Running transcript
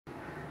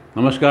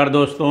नमस्कार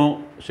दोस्तों,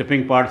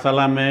 शिपिंग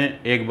पाठशाला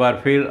में एक बार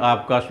फिर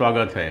आपका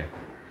स्वागत है।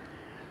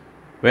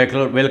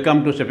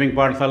 वेलकम टू शिपिंग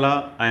पाठशाला।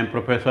 I am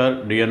professor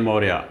DN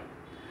Maurya।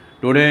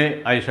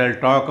 Today I shell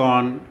talk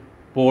on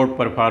port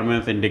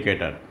performance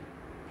indicator.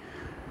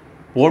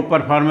 Port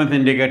performance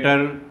indicator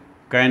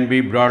can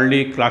be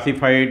broadly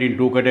classified in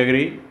two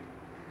categories.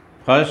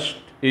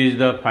 First is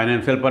the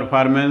financial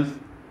performance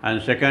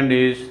and second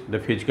is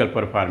the physical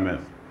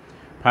performance.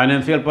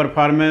 Financial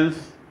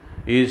performance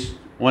is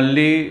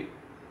only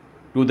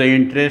to the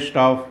interest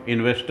of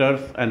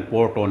investors and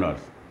port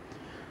owners.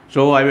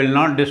 So I will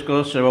not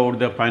discuss about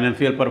the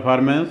financial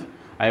performance.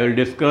 I will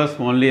discuss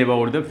only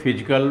about the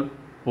physical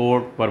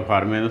port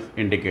performance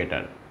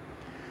indicator.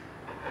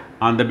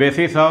 On the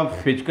basis of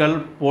physical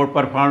port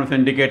performance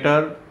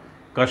indicator,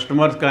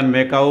 customers can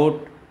make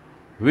out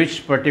which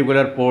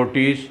particular port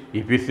is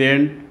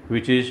efficient,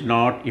 which is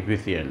not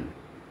efficient.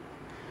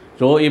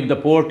 So if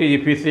the port is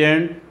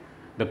efficient,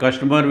 the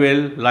customer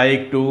will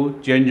like to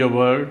change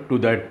over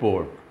to that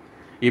port.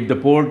 If the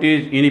port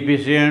is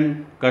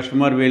inefficient,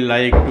 customer will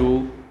like to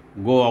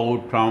go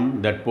out from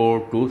that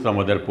port to some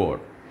other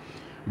port.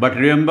 But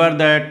remember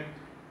that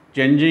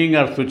changing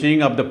or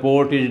switching of the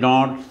port is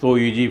not so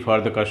easy for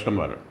the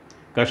customer.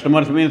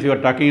 Customers means you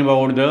are talking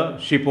about the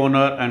ship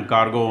owner and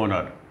cargo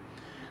owner.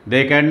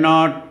 They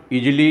cannot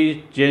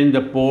easily change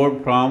the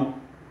port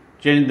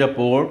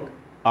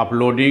of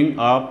loading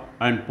up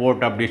and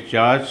port of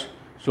discharge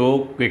so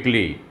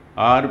quickly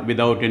or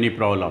without any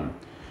problem,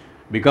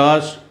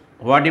 because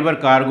whatever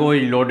cargo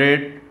is loaded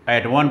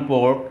at one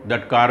port,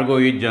 that cargo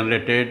is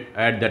generated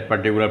at that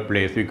particular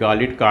place. We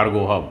call it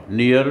cargo hub,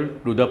 near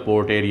to the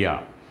port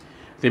area.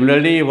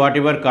 Similarly,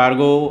 whatever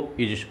cargo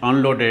is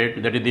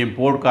unloaded, that is the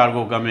import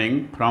cargo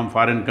coming from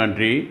foreign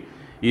country,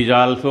 is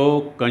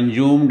also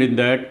consumed in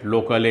that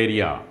local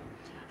area.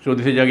 So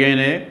this is again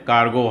a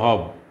cargo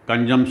hub,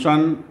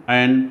 consumption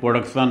and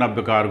production of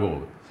the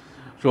cargo.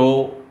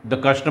 So the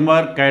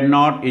customer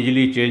cannot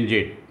easily change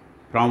it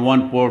from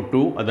one port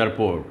to other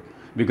port,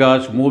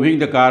 because moving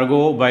the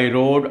cargo by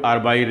road or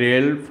by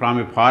rail from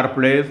a far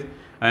place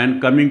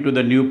and coming to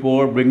the new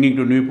port, bringing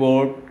to new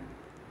port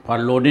for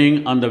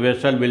loading on the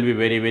vessel will be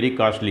very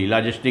costly.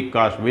 Logistic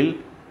cost will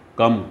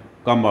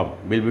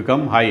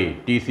become high.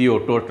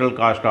 TCO, total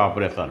cost of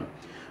operation.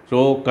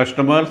 So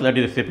customers, that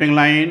is the shipping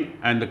line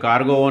and the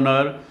cargo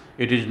owner,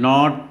 it is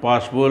not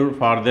possible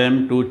for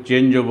them to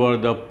change over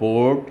the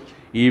port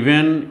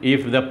even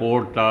if the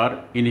ports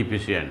are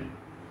inefficient.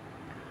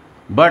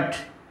 But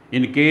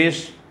in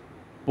case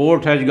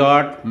port has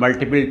got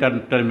multiple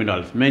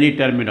terminals, many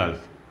terminals.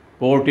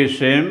 Port is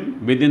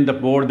same, within the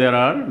port there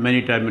are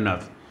many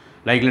terminals.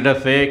 Like let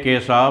us say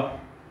case of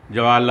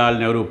Jawaharlal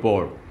Nehru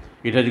Port.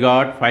 It has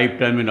got 5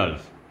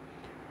 terminals.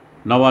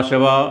 Nhava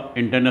Sheva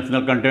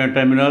International Container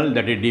Terminal,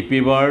 that is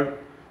DP World,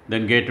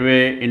 then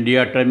Gateway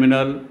India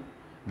Terminal,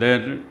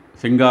 then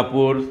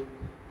Singapore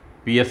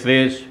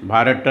PSH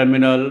Bharat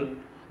Terminal,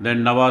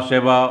 then Nhava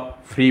Sheva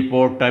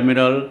Freeport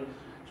Terminal.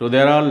 So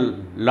there are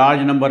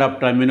large number of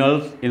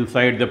terminals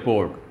inside the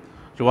port.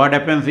 So what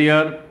happens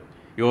here?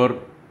 Your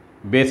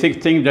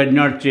basic thing does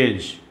not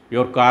change.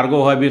 Your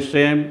cargo hub is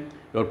same,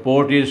 your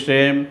port is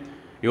same,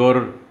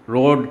 your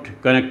road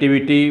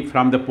connectivity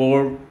from the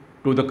port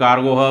to the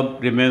cargo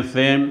hub remains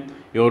same,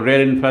 your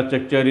rail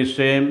infrastructure is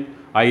same,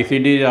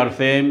 ICDs are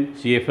same,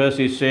 CFS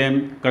is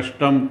same,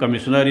 custom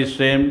commissioner is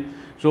same.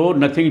 So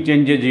nothing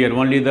changes here,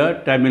 only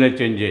the terminal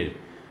changes.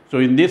 So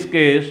in this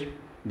case,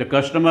 the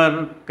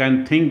customer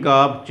can think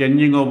of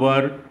changing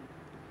over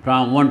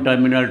from one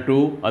terminal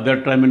to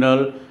other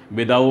terminal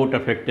without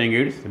affecting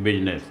its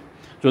business.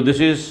 So this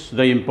is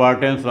the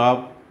importance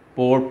of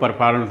port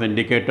performance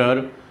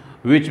indicator,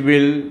 which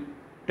will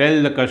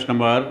tell the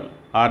customer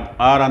or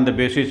on the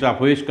basis of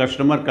which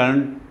customer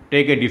can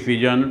take a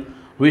decision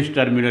which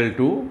terminal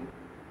to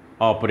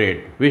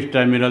operate, which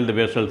terminal the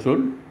vessel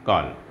should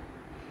call.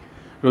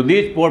 So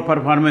these port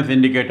performance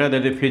indicators,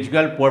 that is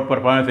physical port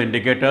performance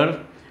indicators,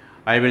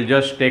 I will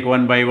just take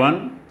one by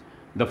one.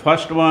 The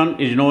first one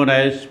is known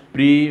as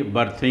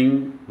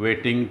pre-berthing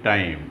waiting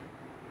time.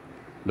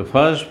 The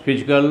first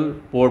physical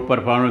port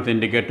performance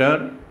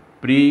indicator,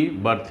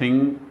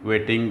 pre-berthing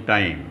waiting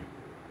time.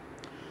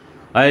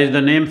 As the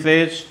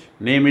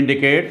name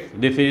indicates,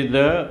 this is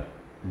the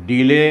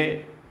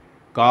delay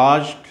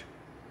caused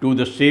to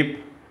the ship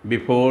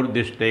before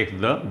this takes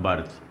the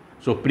berth.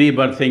 So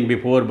pre-berthing,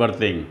 before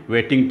berthing,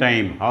 waiting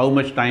time, how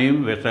much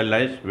time vessel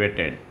has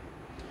waited.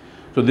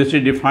 So this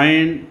is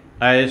defined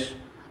as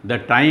the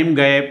time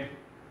gap,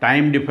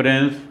 time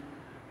difference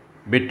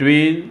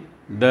between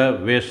the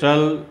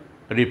vessel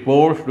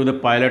reports to the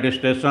pilot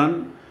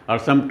station, or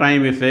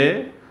sometimes we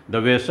say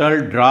the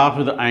vessel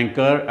drops the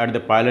anchor at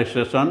the pilot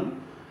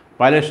station.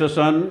 Pilot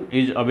station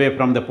is away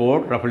from the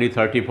port, roughly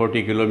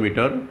 30-40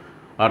 km,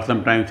 or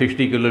sometimes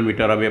 60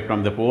 km away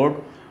from the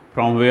port,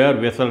 from where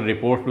vessel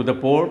reports to the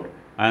port,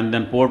 and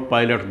then port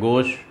pilot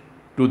goes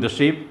to the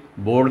ship,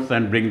 boards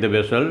and bring the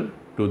vessel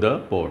to the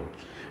port.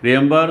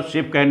 Remember,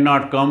 ship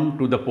cannot come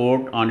to the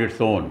port on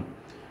its own.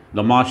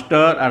 The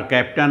master or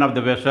captain of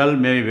the vessel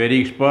may be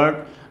very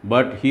expert,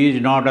 but he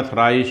is not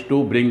authorized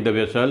to bring the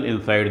vessel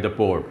inside the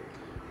port.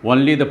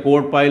 Only the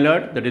port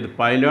pilot, that is the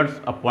pilots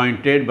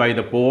appointed by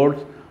the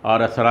ports,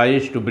 are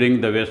authorized to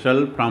bring the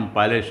vessel from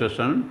pilot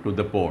station to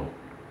the port.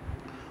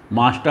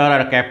 Master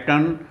or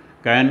captain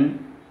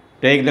can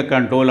take the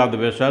control of the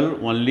vessel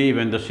only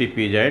when the ship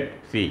is at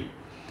sea.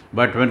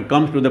 But when it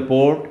comes to the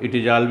port, it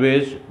is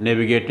always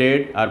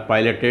navigated or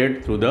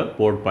piloted through the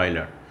port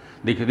pilot.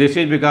 This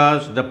is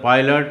because the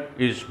pilot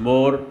is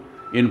more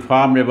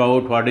informed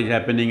about what is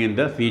happening in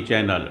the sea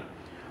channel.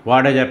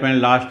 What has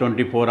happened last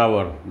 24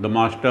 hours, the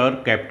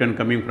master, captain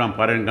coming from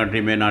foreign country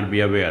may not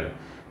be aware.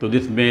 So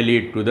this may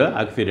lead to the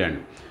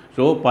accident.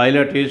 So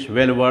pilot is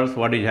well versed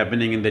what is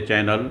happening in the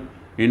channel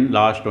in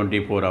last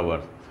 24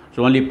 hours.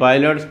 So only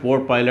pilots,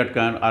 port pilot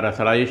are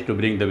authorized to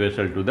bring the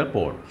vessel to the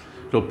port.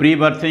 So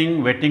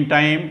pre-berthing waiting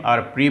time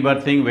or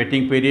pre-berthing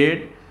waiting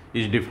period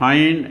is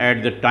defined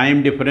at the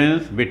time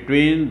difference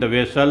between the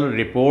vessel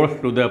reports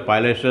to the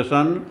pilot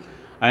station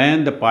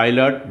and the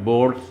pilot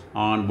boards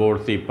on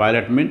board ship.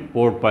 Pilot means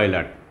port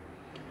pilot.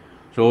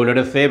 So let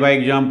us say by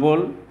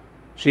example,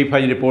 ship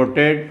has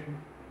reported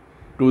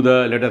to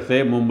the, let us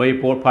say,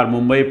 Mumbai port. For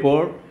Mumbai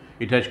port,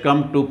 it has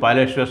come to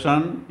pilot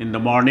station in the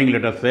morning,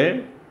 let us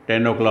say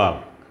 10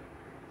 o'clock,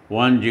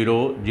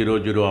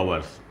 10:00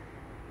 hours.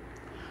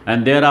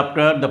 And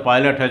thereafter the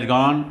pilot has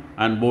gone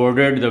and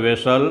boarded the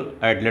vessel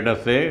at, let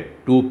us say,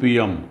 2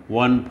 p.m.,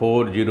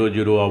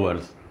 14:00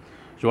 hours.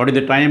 So what is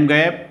the time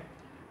gap?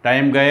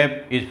 Time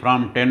gap is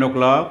from 10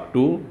 o'clock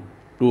to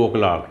 2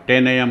 o'clock,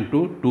 10 a.m.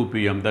 to 2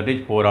 p.m., that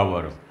is 4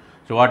 hours.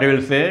 So what I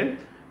will say,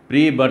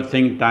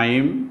 pre-berthing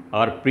time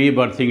or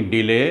pre-berthing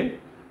delay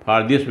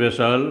for this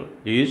vessel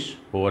is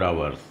 4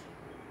 hours.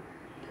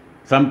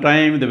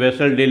 Sometimes the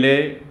vessel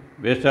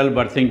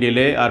berthing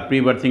delay or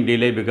pre-berthing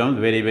delay becomes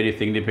very, very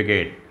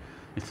significant.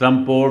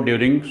 Some port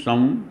during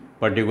some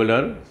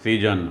particular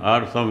season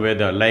or some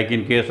weather, like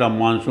in case of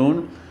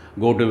monsoon,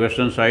 go to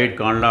western side,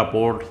 Kandla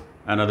ports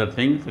and other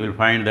things, you will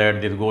find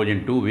that this goes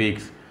in 2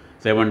 weeks,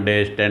 7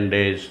 days, 10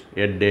 days,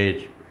 8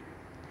 days.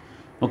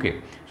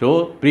 Okay,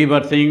 so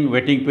pre-berthing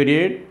waiting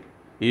period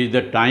is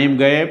the time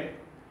gap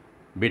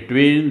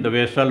between the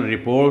vessel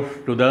reports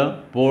to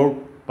the port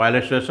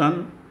pilot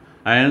station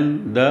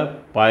and the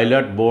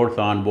pilot boards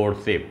on board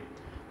ship.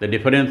 The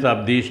difference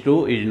of these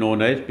two is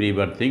known as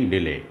pre-berthing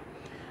delay.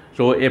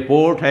 So a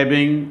port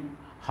having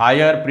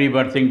higher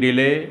pre-berthing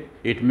delay,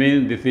 it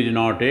means this is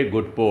not a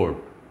good port.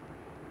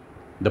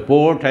 The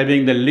port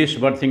having the least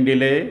berthing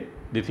delay,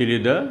 this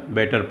is the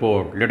better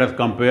port. Let us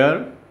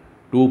compare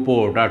two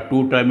ports or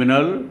two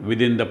terminals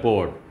within the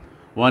port.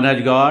 One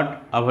has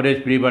got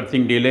average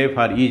pre-berthing delay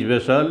for each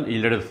vessel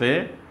is, let us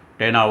say,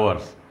 10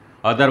 hours.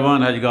 Other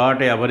one has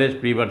got a average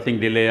pre-berthing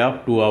delay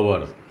of 2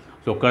 hours.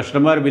 So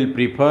customer will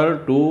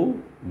prefer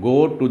to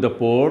go to the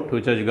port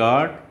which has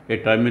got a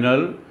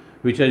terminal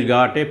which has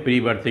got a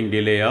pre-berthing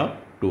delay of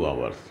 2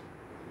 hours.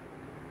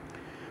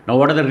 Now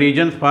what are the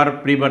reasons for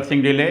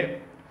pre-berthing delay?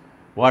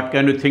 What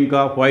can you think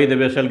of why the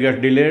vessel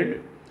gets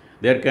delayed?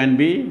 There can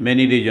be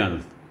many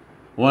reasons.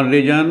 One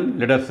reason,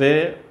 let us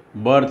say,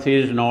 berth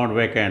is not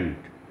vacant.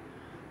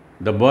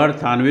 The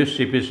berth on which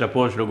ship is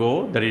supposed to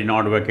go, that is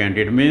not vacant.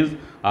 It means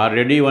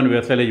already one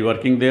vessel is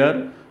working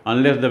there.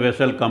 Unless the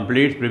vessel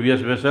completes previous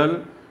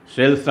vessel,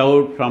 sails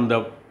out from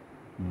the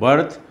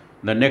berth,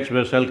 the next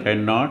vessel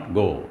cannot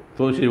go.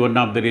 So this is one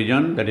of the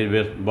reasons, that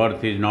is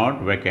berth is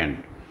not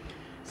vacant.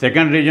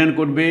 Second reason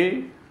could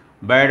be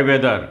bad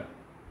weather.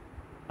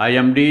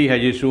 IMD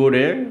has issued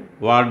a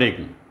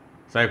warning,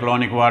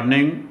 cyclonic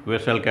warning,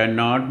 vessel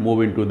cannot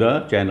move into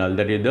the channel.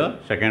 That is the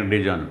second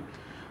reason.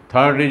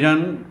 Third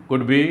reason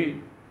could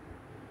be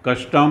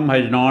custom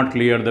has not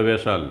cleared the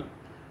vessel.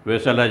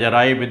 Vessel has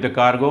arrived with the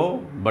cargo,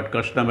 but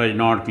custom has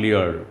not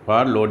cleared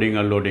for loading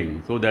and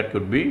unloading. So that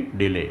could be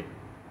delay.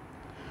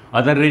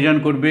 Other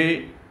reason could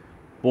be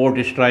port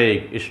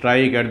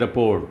strike at the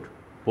port.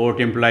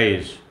 Port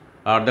employees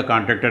or the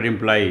contractor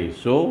employees.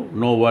 So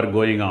no work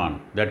going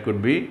on. That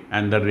could be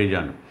another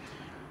reason.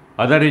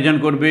 Other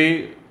reason could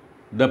be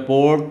the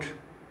port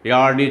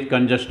yard is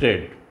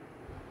congested.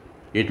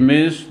 It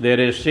means there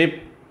is a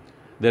ship,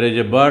 there is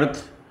a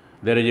berth,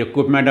 there is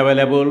equipment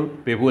available,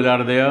 people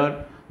are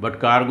there, but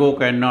cargo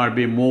cannot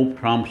be moved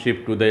from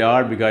ship to the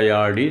yard because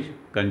yard is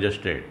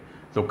congested.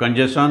 So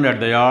congestion at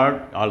the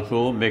yard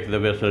also makes the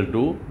vessel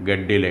to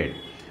get delayed.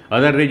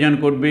 Other reason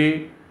could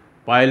be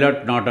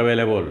pilot not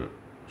available,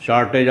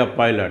 shortage of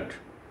pilot.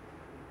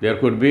 There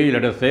could be,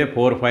 let us say,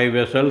 4 or 5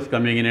 vessels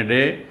coming in a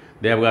day.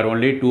 They have got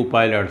only 2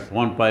 pilots.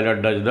 One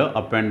pilot does the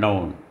up and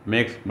down,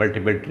 makes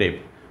multiple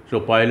trips. So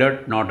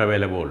pilot not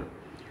available.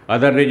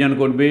 Other reason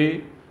could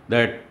be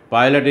that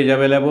pilot is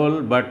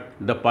available, but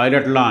the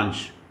pilot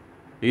launch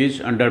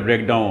is under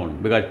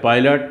breakdown because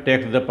pilot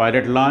takes the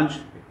pilot launch,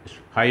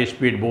 high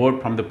speed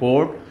boat from the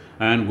port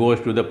and goes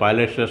to the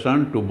pilot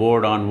station to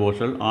board on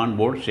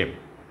board ship.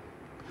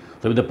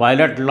 So if the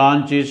pilot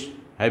launch is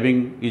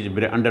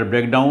under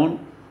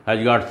breakdown,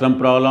 has got some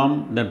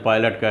problem, then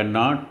pilot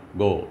cannot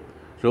go.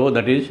 So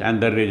that is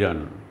another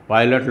reason.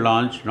 Pilot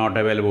launch not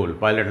available,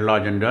 pilot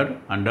launch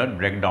under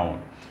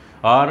breakdown.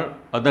 or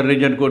other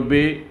reason could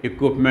be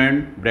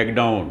equipment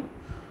breakdown.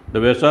 The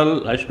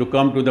vessel has to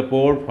come to the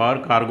port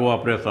for cargo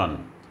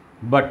operation,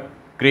 but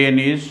crane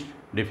is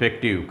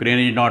defective, crane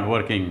is not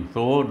working,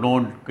 so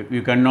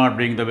you cannot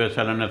bring the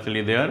vessel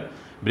unnecessarily there.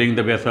 Bring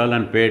the vessel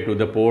and pay to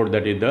the port,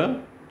 that is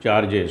the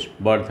charges,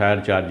 berth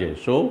hire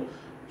charges. So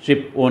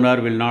ship owner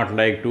will not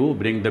like to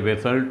bring the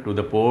vessel to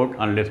the port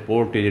unless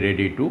port is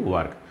ready to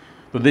work.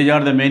 So these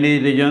are the many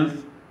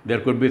reasons.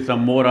 There could be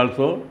some more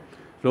also.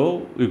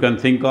 So you can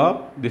think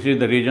of, this is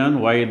the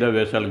reason why the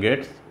vessel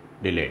gets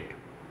delayed,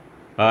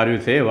 or you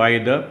say why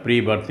the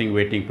pre-berthing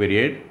waiting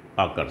period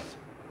occurs.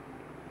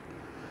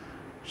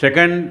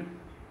 Second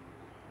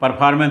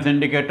performance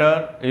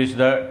indicator is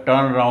the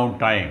turnaround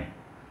time.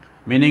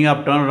 Meaning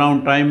of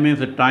turnaround time means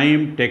the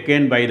time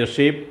taken by the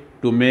ship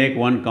to make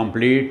one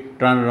complete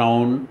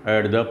turnaround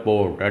at the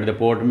port. At the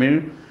port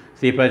means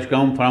ship has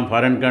come from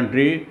foreign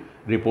country,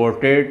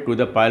 reported to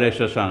the pilot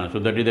station. So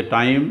that is the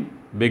time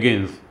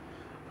begins.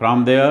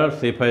 From there,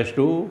 ship has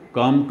to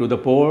come to the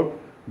port,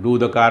 do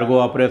the cargo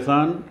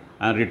operation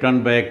and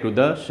return back to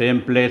the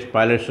same place,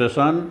 pilot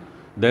station.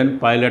 Then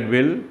pilot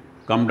will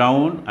come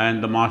down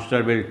and the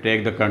master will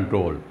take the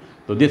control.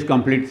 So this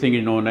complete thing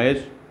is known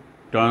as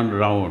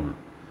turnaround.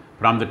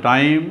 From the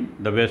time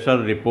the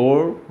vessel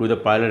report to the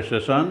pilot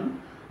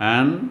station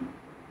and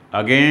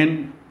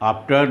again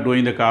after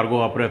doing the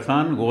cargo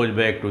operation goes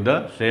back to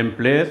the same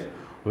place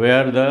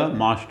where the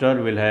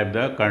master will have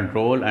the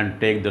control and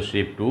take the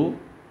ship to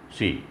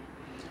sea.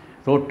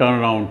 So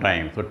turnaround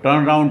time. So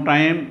turnaround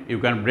time you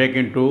can break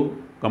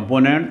into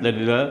components. That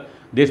is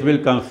this will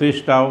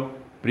consist of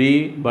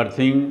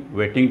pre-berthing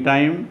waiting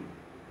time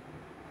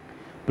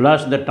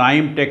plus the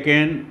time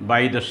taken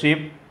by the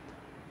ship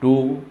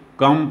to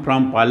come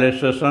from pilot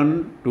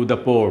station to the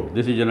port.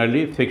 This is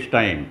generally fixed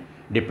time.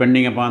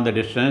 Depending upon the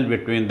distance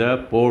between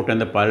the port and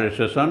the pilot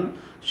station,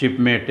 ship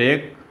may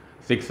take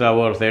 6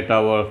 hours, 8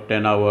 hours,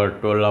 10 hours,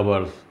 12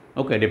 hours,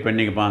 okay,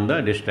 depending upon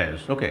the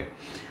distance, okay.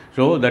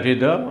 So that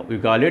is we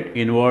call it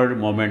inward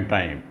moment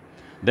time.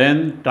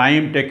 Then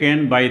time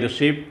taken by the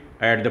ship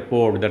at the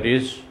port, that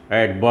is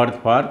at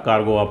berth for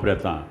cargo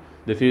operation.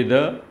 This is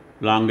the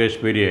longest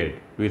period.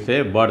 We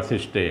say berth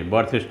stay.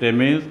 Berth stay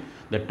means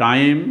the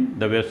time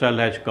the vessel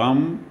has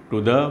come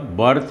to the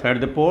berth at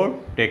the port,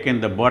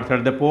 taken the berth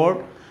at the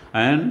port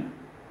and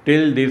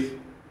till this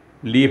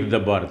leaves the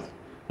berth.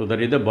 So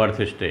that is the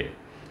berth stay.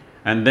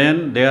 And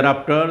then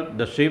thereafter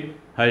the ship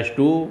has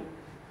to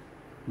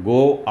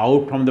go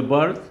out from the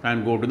berth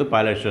and go to the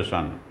pilot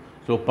station.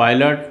 So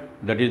pilot,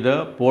 that is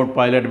the port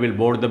pilot, will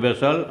board the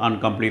vessel on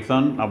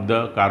completion of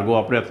the cargo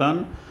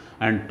operation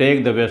and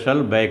take the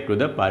vessel back to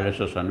the pilot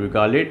station. We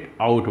call it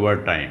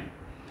outward time.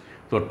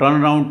 So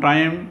turnaround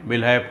time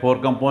will have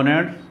 4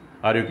 components,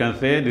 or you can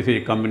say this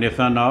is a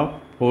combination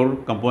of 4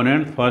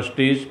 components. First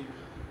is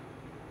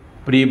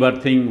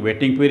pre-berthing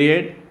waiting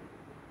period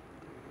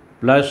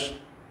plus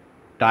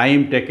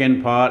time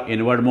taken for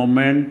inward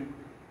movement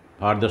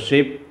for the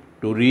ship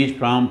to reach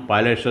from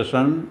pilot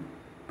station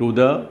to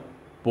the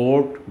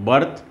port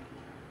berth.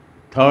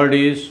 Third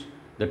is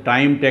the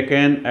time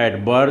taken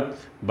at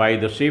berth by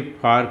the ship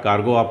for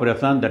cargo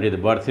operation, that is the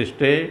berth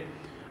stay.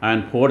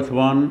 And fourth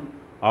one,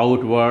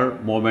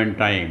 outward movement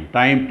time,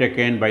 time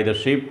taken by the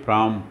ship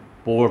from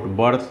port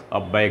berth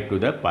up back to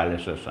the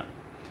pilot station.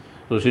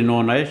 So this is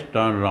known as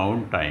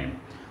turnaround time.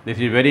 This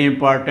is very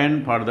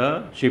important for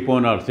the ship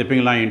owner,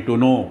 shipping line, to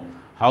know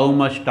how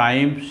much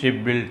time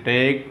ship will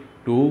take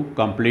to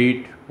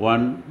complete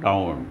one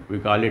round. We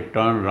call it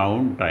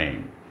turnaround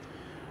time.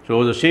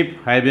 So the ship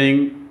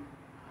having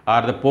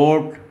or the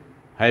port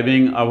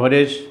having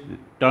average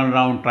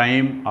turnaround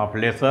time of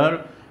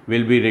lesser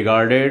will be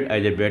regarded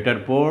as a better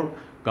port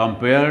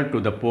compared to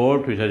the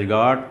port which has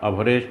got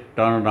average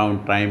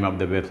turnaround time of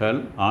the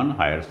vessel on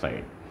higher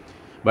side.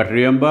 But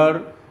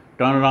remember,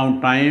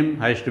 turnaround time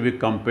has to be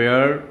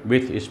compared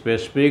with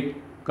specific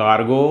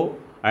cargo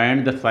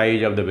and the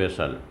size of the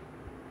vessel.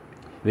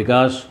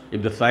 Because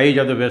if the size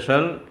of the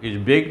vessel is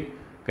big,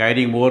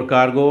 carrying more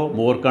cargo,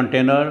 more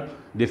container,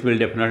 this will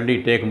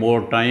definitely take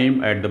more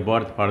time at the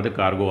berth for the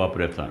cargo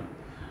operation.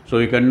 So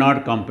you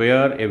cannot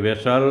compare a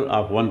vessel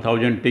of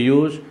 1000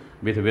 TEUs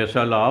with a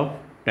vessel of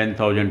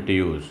 10,000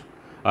 TEUs,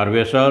 or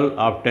vessel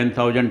of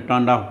 10,000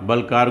 ton of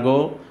bulk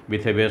cargo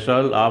with a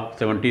vessel of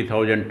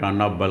 70,000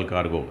 ton of bulk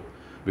cargo.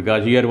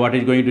 Because here what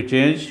is going to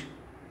change?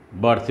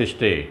 Berth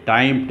stay,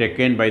 time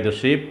taken by the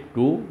ship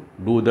to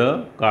do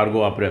the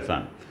cargo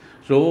operation.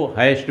 So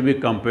has to be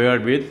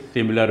compared with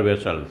similar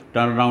vessels.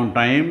 Turnaround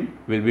time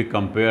will be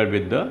compared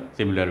with the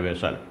similar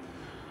vessel.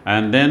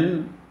 And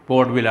then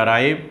port will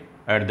arrive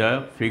at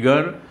the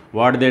figure.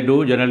 What they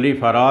do generally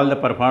for all the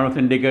performance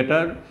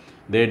indicator,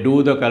 they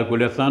do the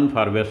calculation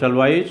for vessel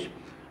wise,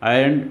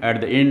 and at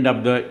the end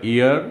of the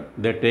year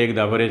they take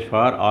the average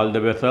for all the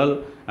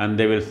vessel and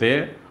they will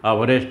say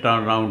average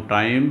turnaround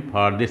time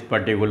for this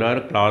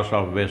particular class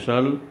of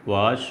vessel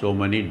was so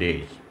many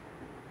days.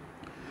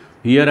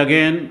 Here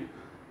again,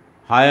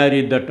 higher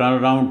is the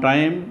turnaround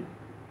time,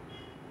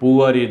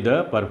 poor is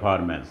the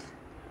performance.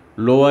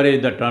 lower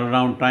is the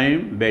turnaround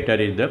time, better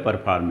is the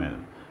performance.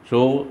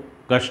 So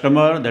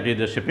customer, that is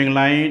the shipping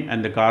line,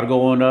 and the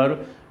cargo owner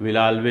will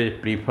always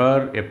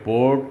prefer a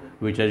port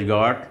which has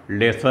got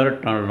lesser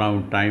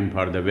turnaround time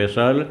for the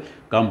vessel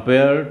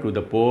compared to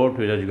the port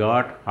which has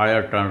got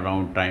higher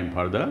turnaround time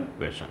for the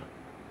vessel.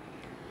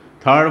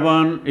 Third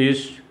one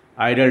is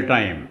idle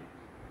time.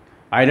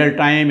 Idle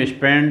time is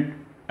spent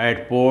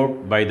at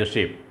port by the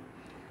ship.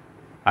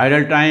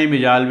 Idle time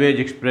is always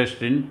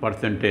expressed in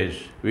percentage.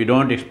 We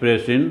don't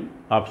express in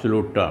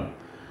absolute term.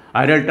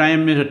 Idle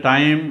time is a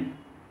time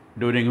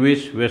during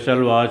which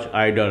vessel was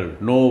idle.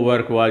 No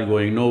work was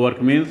going. No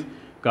work means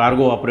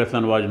cargo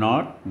operation was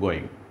not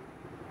going.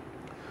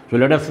 So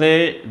let us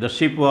say the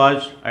ship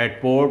was at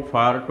port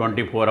for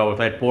 24 hours.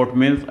 At port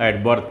means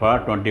at berth for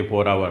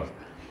 24 hours.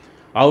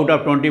 Out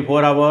of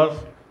 24 hours,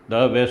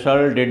 the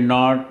vessel did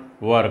not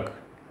work.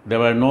 There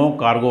were no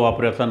cargo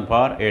operation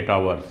for 8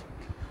 hours.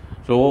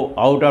 So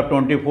out of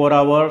 24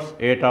 hours,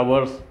 8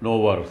 hours no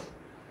works.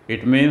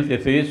 It means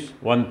this is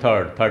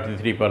 1/3,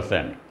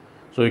 33%.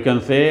 So you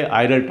can say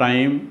idle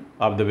time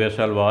of the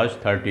vessel was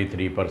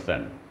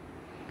 33%.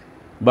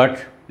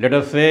 But let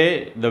us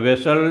say the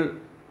vessel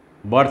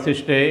berth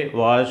stay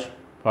was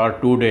for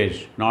 2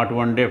 days, not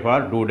 1 day, for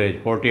 2 days,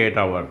 48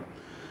 hours.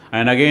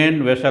 And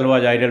again vessel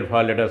was idle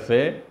for, let us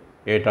say,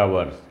 8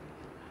 hours.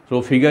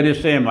 So figure is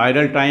same,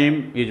 idle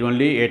time is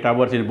only 8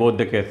 hours in both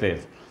the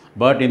cases.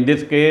 But in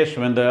this case,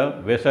 when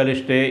the vessel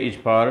stay is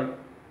for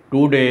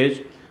 2 days,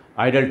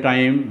 idle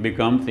time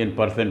becomes in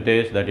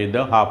percentage, that is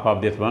the half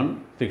of this one,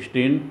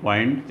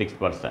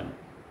 16.6%.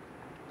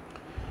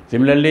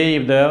 Similarly,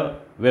 if the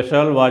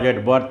vessel was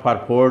at berth for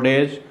 4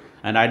 days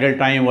and idle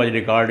time was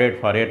recorded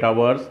for 8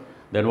 hours,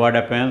 then what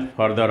happens?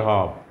 Further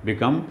half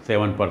become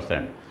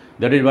 7%.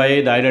 That is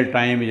why the idle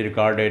time is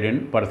recorded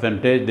in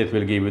percentage. This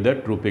will give you the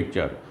true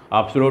picture.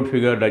 Absolute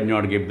figure does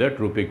not give the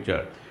true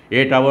picture.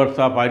 8 hours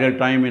of idle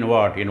time in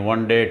what? In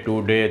 1 day,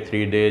 2 days,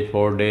 3 days,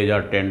 4 days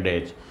or 10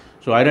 days.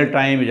 So idle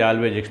time is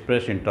always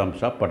expressed in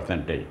terms of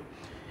percentage.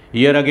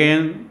 Here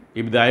again,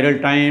 if the idle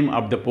time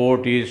of the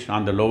port is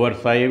on the lower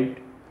side,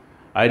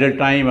 idle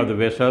time of the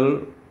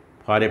vessel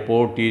for a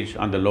port is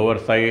on the lower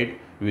side,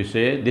 we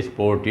say this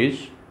port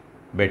is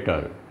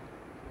better,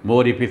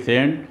 more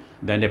efficient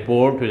than a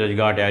port which has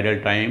got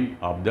idle time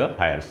of the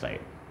higher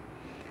side.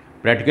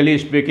 Practically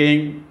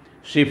speaking,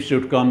 ships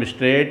should come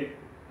straight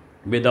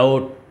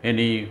without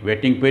any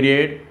waiting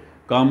period,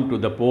 come to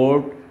the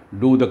port,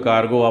 do the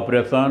cargo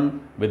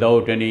operation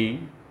without any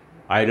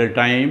idle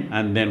time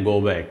and then go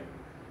back.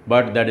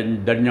 But that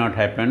does not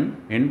happen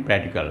in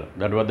practical.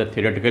 That was the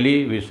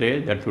theoretically we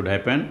say that should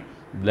happen.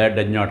 That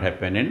does not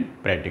happen in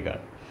practical.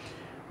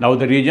 Now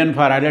the reason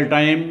for idle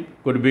time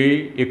could be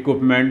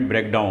equipment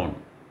breakdown.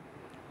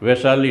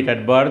 Vessel is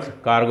at berth,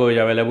 cargo is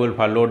available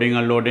for loading,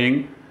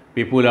 unloading,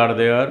 people are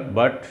there,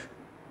 but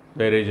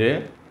there is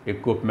a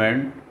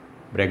equipment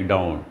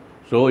breakdown.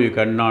 So you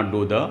cannot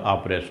do the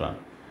operation.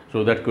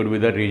 So that could be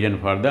the reason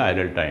for the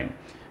idle time.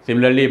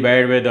 Similarly,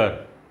 bad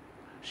weather.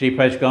 Ship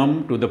has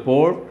come to the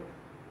port.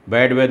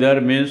 Bad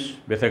weather means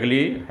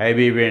basically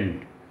heavy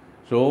wind.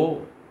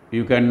 So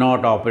you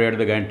cannot operate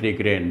the gantry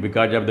crane.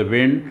 Because of the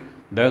wind,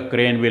 the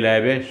crane will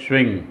have a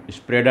swing,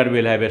 spreader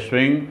will have a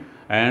swing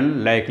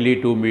and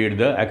likely to meet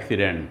the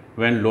accident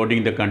when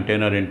loading the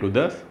container into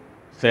the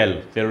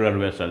cellular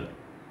vessel.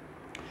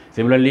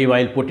 Similarly,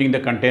 while putting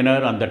the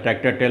container on the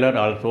tractor trailer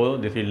also,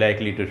 this is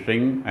likely to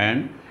swing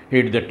and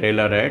hit the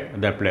trailer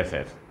at the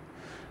places.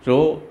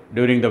 So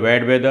during the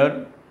bad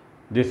weather,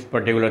 this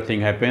particular thing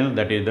happens,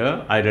 that is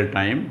the idle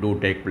time do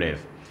take place.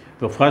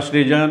 So first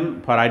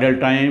reason for idle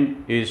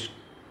time is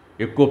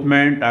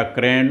equipment or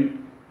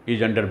crane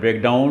is under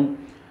breakdown.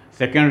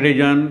 Second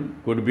reason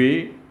could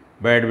be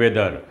bad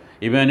weather.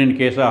 Even in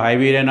case of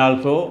heavy rain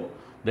also,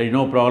 there is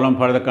no problem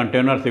for the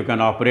containers, you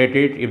can operate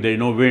it if there is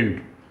no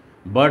wind.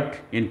 But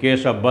in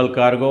case of bulk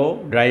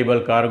cargo, dry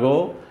bulk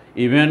cargo,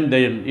 even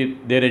if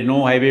there is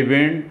no heavy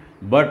wind,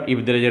 but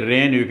if there is a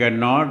rain, you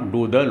cannot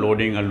do the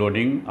loading and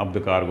unloading of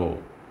the cargo.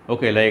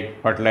 Okay, like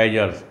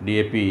fertilizers,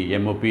 DAP,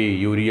 MOP,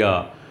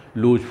 urea,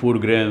 loose food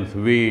grains,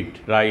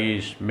 wheat,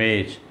 rice,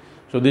 maize.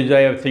 So these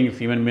are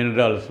things, even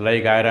minerals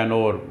like iron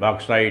ore,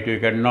 bauxite, you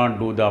cannot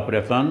do the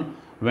operation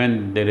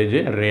when there is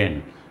a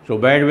rain. So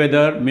bad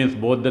weather means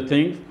both the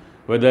things,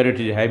 whether it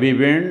is heavy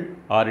wind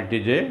or it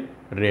is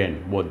a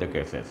rain, both the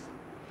cases.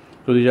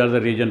 So these are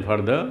the reason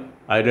for the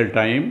idle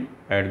time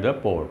at the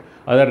port.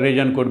 Other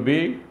reason could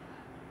be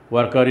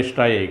worker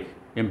strike,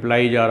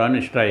 employees are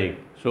on strike,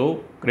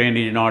 so crane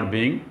is not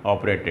being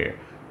operated.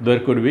 There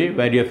could be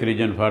various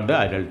reasons for the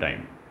idle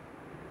time.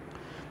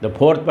 The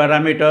fourth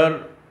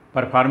parameter,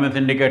 performance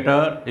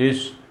indicator,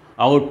 is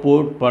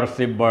output per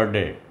ship per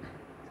day.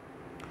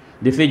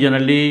 This is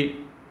generally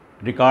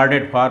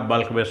recorded for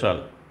bulk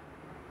vessel.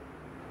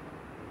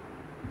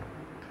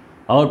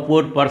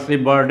 Output per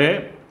ship per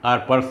day or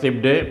per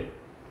ship day.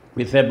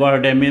 We say per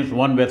day means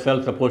one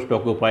vessel supposed to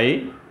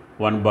occupy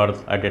one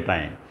berth at a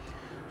time.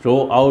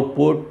 So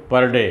output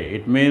per day,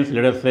 it means,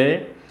 let us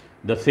say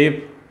the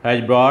ship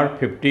has brought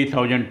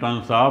 50,000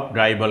 tons of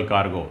dry bulk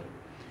cargo.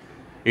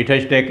 It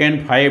has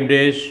taken 5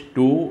 days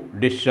to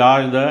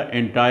discharge the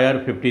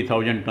entire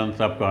 50,000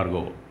 tons of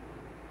cargo.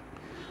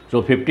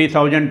 So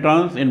 50,000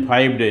 tons in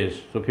 5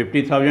 days. So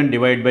 50,000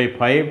 divided by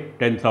 5,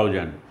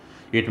 10,000.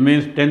 It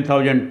means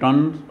 10,000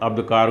 tons of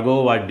the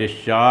cargo was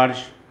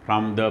discharged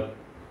from the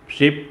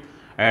ship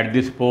at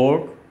this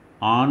port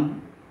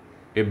on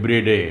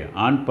every day,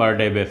 on per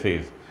day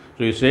basis.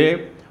 So you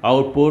say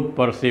output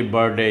per ship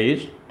per day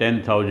is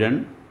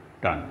 10,000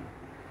 ton.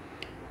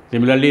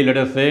 Similarly, let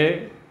us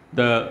say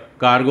the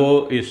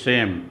cargo is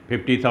same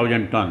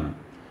 50,000 ton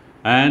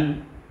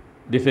and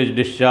this is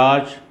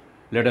discharged,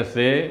 let us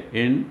say,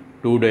 in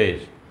 2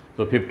 days.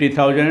 So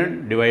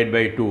 50,000 divided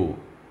by 2,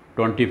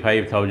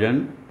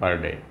 25,000 per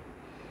day.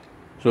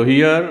 So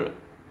here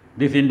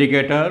this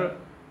indicator,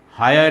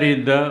 higher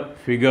is the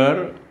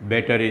figure,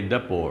 better is the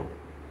port.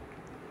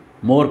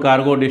 More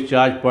cargo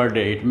discharge per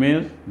day, it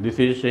means this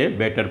is a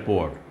better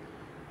port.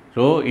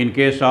 So in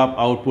case of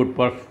output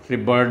per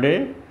ship per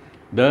day,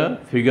 the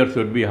figure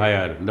should be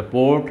higher. The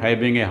port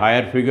having a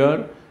higher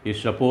figure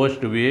is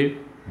supposed to be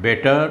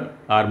better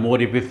or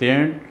more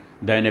efficient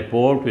than a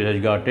port which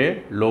has got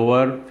a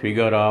lower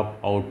figure of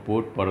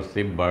output per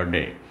ship per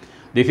day.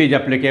 This is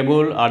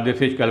applicable or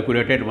this is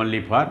calculated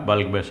only for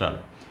bulk vessel.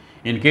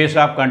 In case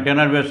of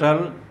container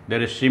vessel,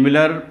 there is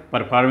similar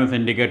performance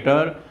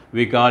indicator.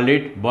 We call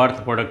it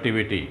berth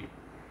productivity.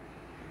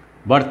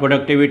 Berth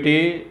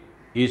productivity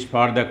is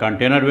for the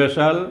container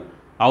vessel,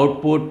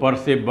 output per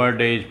ship per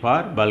day is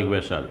for bulk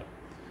vessel.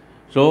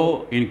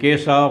 So in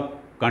case of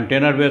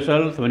container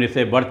vessels, when you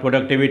say berth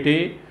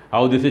productivity,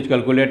 how this is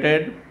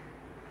calculated?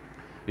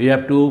 We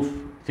have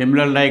to,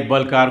 similar like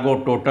bulk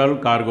cargo, total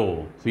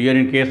cargo. So here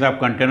in case of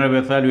container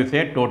vessel, we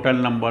say total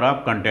number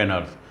of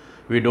containers.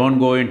 We don't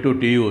go into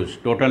TUs.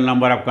 Total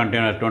number of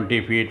containers,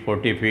 20 feet,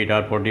 40 feet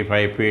or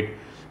 45 feet,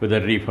 with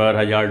a reefer,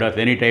 hazardous,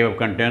 any type of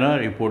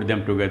container, you put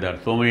them together.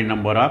 So many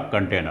number of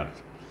containers.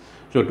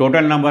 So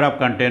total number of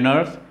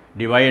containers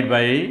divided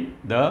by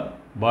the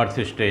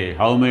berth stay.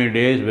 How many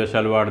days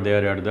vessel were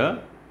there at the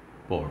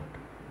port?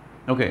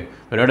 Okay,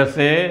 so let us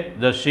say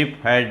the ship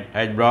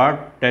has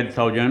brought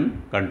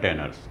 10,000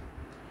 containers.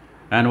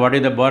 And what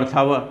is the berth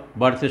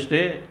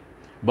stay?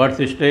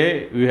 Berth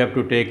stay we have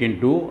to take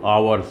into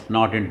hours,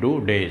 not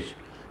into days,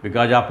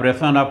 because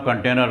operation of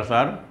containers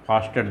are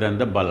faster than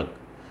the bulk.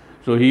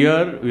 So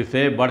here we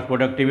say berth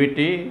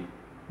productivity,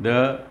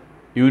 the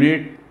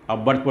unit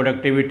of berth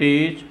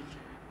productivity is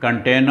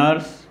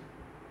containers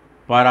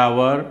per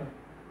hour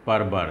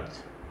per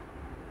berth.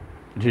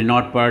 It is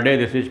not per day,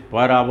 this is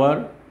per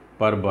hour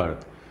per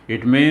berth.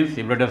 It means,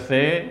 if let us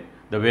say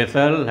the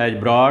vessel has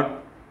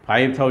brought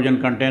 5,000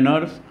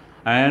 containers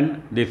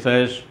and this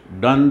has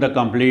done the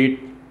complete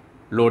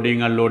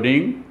loading,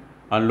 unloading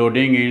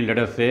in, let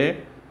us say,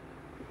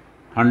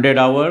 100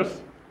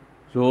 hours.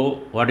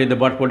 So what is the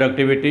berth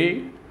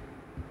productivity?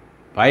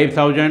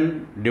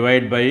 5,000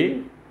 divided by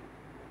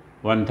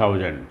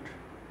 1,000.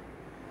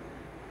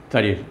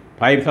 Sorry,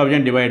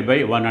 5,000 divided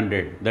by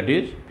 100, that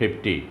is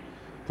 50.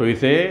 So we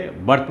say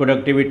berth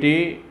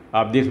productivity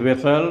of this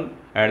vessel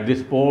at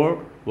this port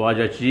was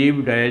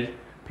achieved as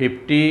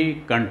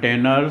 50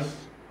 containers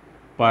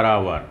per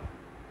hour.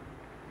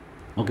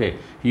 Okay,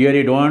 here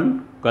you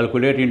don't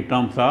calculate in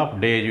terms of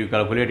days, you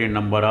calculate in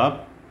number of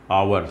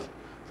hours.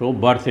 So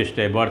berth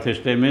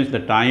stay means the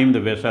time the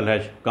vessel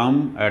has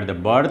come at the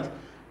berth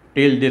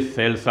till this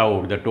sails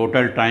out. The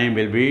total time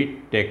will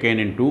be taken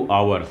into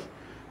hours.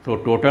 So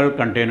total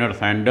containers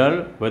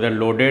handled, whether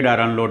loaded or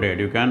unloaded,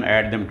 you can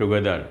add them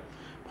together.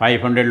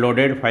 500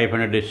 loaded,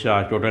 500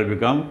 discharged, total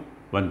become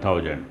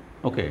 1,000.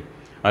 Okay,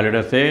 or let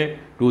us say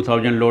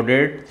 2,000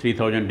 loaded,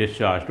 3,000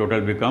 discharged, total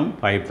become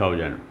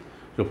 5,000.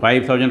 So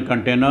 5,000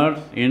 containers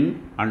in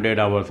 100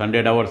 hours.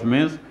 100 hours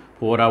means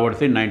 4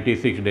 hours in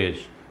 96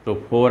 days. So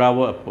 4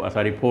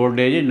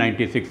 days is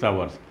 96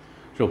 hours.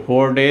 So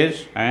 4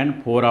 days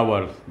and 4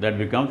 hours, that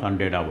becomes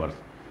 100 hours.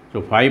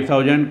 So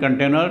 5,000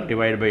 containers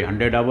divided by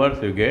 100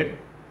 hours, you get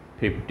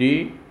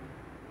 50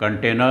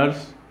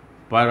 containers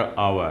per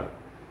hour.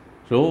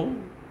 So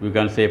we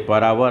can say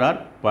per hour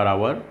or per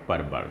hour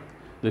per berth.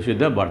 This is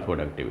the berth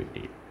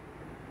productivity.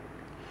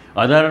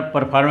 Other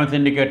performance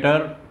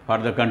indicator for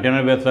the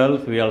container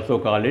vessels, we also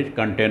call it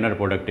container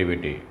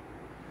productivity.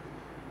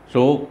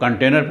 So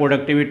container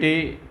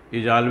productivity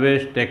is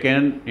always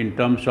taken in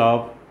terms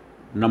of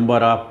number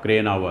of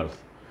crane hours.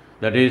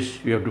 That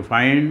is, you have to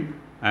find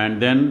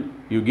and then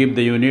you give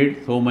the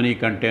unit so many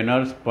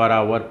containers per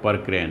hour per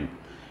crane.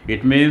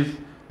 It means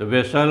the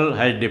vessel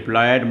has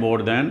deployed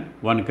more than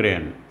one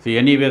crane. See,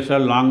 any vessel,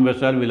 long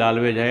vessel, will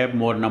always have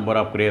more number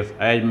of cranes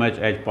as much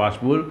as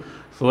possible,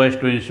 so as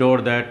to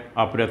ensure that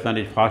operation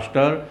is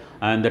faster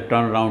and the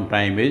turnaround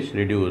time is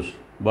reduced,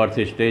 berth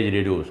stay is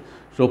reduced.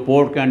 So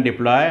port can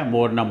deploy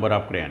more number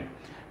of cranes.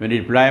 When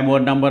you deploy more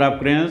number of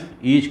cranes,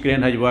 each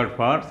crane has worked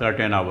for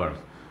certain hours.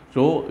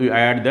 So you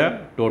add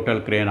the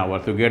total crane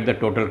hours, you get the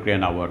total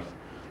crane hours.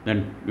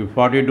 Then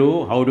what you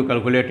do, how to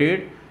calculate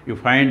it? You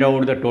find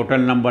out the total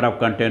number of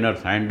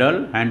containers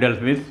handled.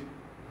 Handles means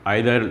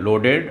either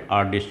loaded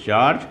or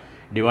discharged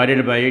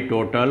divided by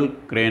total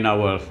crane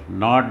hours,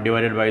 not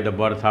divided by the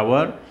berth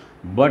hour,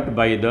 but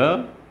by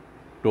the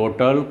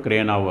total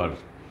crane hours.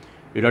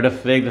 Let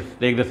us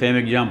take the same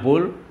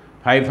example.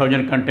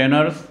 5,000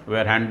 containers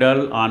were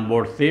handled on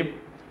board ship.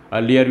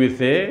 Earlier we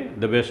say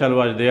the vessel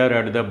was there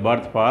at the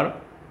berth for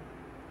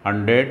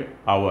 100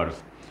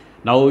 hours.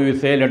 Now we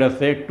say, let us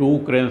say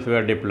 2 cranes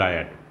were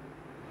deployed.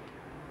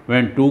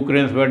 When 2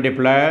 cranes were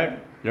deployed,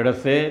 let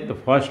us say the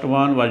first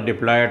one was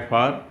deployed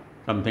for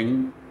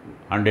something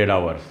 100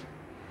 hours.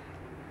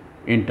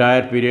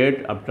 Entire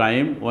period of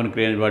time, 1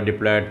 crane was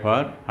deployed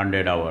for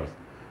 100 hours.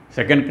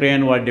 Second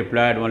crane was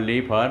deployed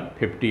only for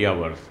 50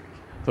 hours.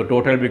 So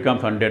total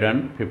becomes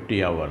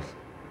 150 hours.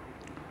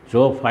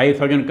 So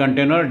 5,000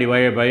 container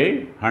divided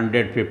by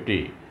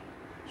 150.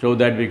 So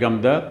that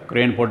becomes the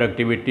crane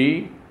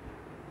productivity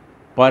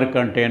per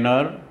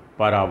container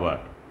per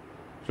hour.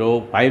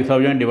 So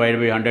 5,000 divided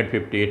by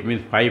 150, it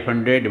means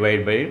 500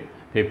 divided by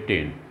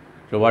 15.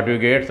 So what we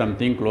get?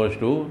 Something close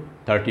to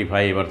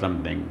 35 or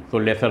something. So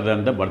lesser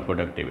than the berth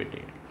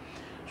productivity.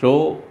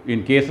 So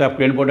in case of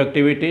crane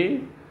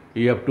productivity,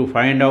 you have to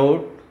find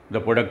out the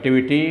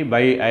productivity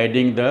by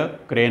adding the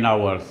crane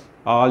hours.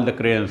 All the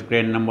cranes,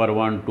 crane number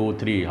 1, 2,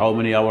 3, how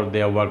many hours they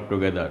have worked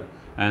together,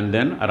 and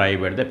then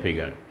arrive at the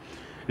figure.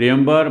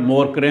 Remember,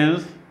 more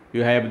cranes,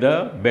 you have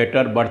the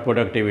better berth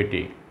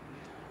productivity.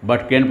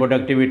 But crane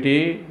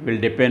productivity will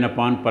depend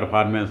upon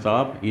performance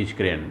of each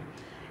crane.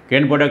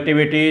 Crane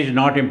productivity is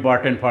not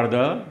important for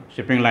the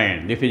shipping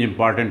line. This is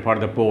important for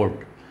the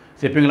port.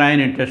 Shipping line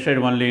interested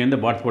only in the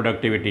berth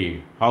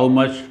productivity. How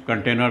much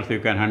containers you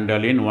can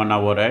handle in 1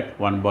 hour at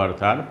one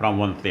berth or from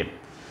one ship.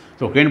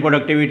 So crane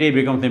productivity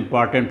becomes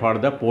important for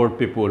the port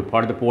people,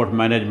 for the port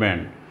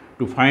management,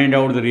 to find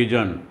out the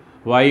reason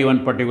why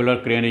one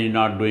particular crane is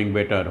not doing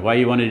better,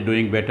 why one is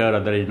doing better,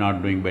 other is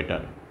not doing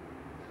better.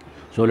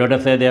 So let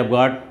us say they have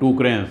got 2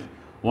 cranes.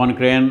 One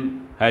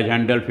crane has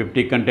handled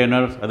 50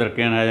 containers, other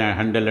crane has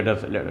handled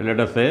let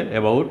us say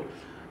about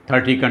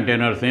 30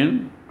 containers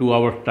in 2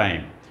 hours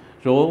time.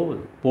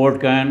 So port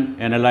can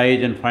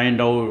analyze and find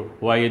out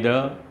why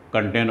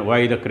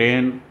the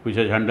crane which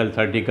has handled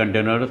 30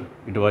 containers,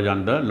 it was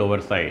on the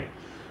lower side.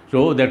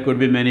 So there could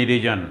be many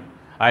reasons.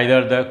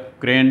 Either the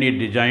crane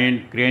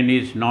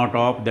is not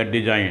of that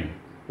design.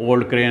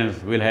 Old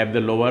cranes will have the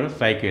lower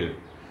cycle,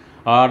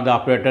 or the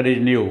operator is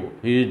new,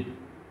 he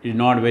is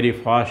not very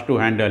fast to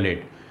handle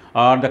it,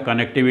 or the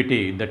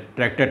connectivity, the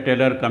tractor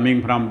trailer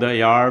coming from the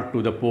yard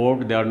to the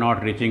port, they are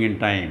not reaching in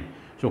time.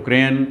 So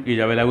crane is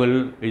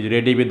available, is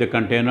ready with the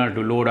container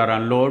to load or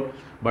unload,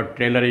 but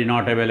trailer is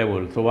not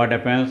available. So what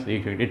happens?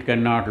 It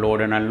cannot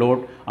load and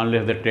unload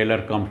unless the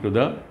trailer comes to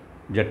the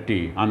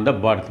jetty on the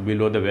berth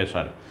below the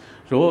vessel.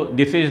 So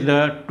this is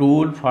the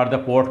tool for the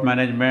port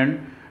management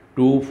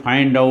to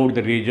find out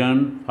the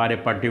reason for a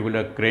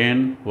particular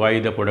crane why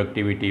the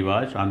productivity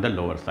was on the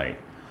lower side.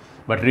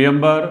 But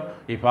remember,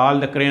 if all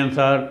the cranes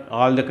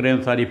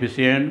are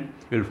efficient,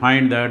 you will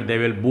find that they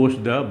will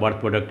boost the berth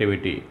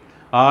productivity.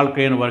 All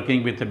crane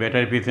working with a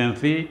better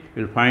efficiency,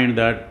 you will find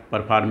that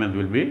performance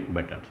will be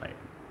better side.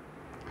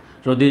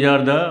 So these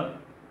are the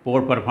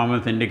 4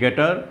 performance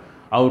indicators,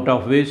 out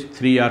of which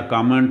 3 are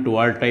common to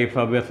all types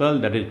of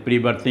vessels, that is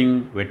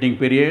pre-berthing waiting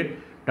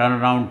period,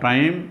 turnaround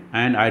time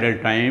and idle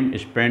time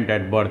spent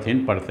at berth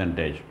in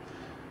percentage.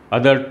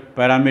 Other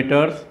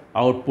parameters,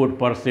 output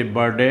per ship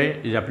per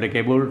day is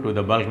applicable to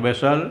the bulk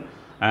vessel,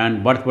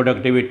 and berth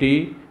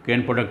productivity,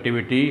 crane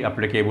productivity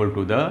applicable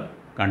to the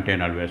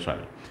container vessel.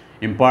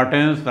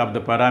 Importance of the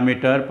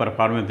parameter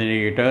performance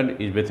indicator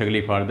is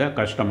basically for the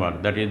customer,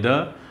 that is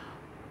the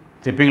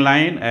shipping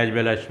line as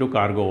well as to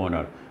cargo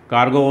owner.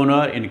 Cargo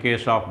owner in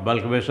case of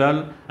bulk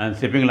vessel and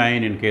shipping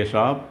line in case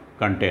of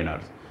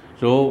containers.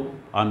 So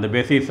on the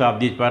basis of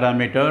these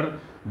parameters,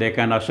 they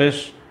can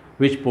assess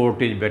which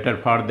port is better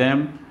for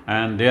them,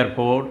 and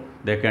therefore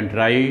they can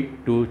try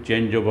to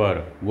change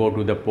over, go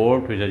to the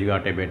port which has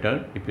got a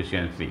better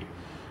efficiency.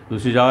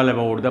 This is all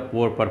about the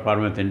port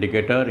performance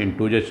indicator. In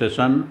today's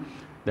session,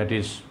 that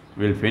is,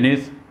 will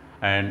finish,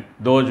 and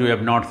those who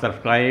have not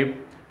subscribed,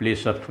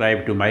 please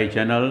subscribe to my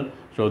channel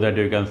so that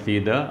you can see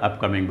the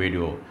upcoming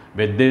video.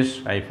 With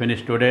this, I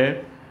finish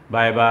today.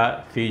 Bye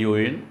bye. See you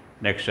in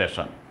next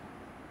session.